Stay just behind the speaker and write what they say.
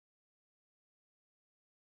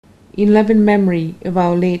in loving memory of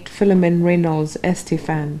our late Philomen Reynolds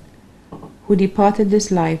Estephan, who departed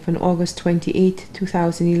this life on August 28,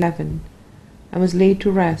 2011, and was laid to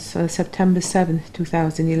rest on September 7,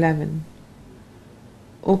 2011.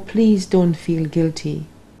 Oh, please don't feel guilty.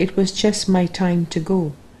 It was just my time to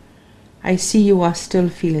go. I see you are still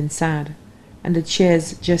feeling sad, and the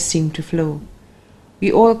tears just seem to flow.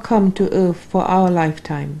 We all come to earth for our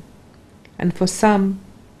lifetime, and for some,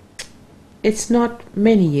 it's not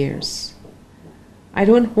many years. I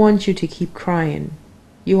don't want you to keep crying.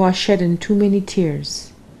 You are shedding too many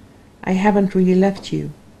tears. I haven't really left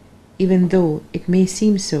you, even though it may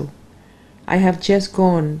seem so. I have just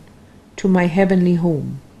gone to my heavenly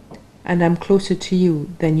home, and I'm closer to you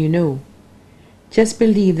than you know. Just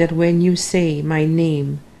believe that when you say my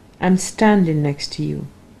name, I'm standing next to you.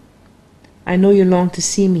 I know you long to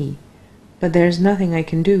see me, but there's nothing I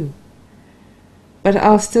can do. But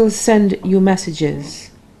I'll still send you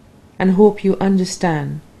messages, and hope you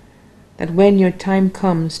understand that when your time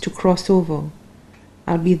comes to cross over,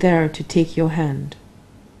 I'll be there to take your hand.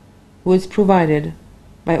 Words provided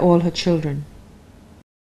by all her children.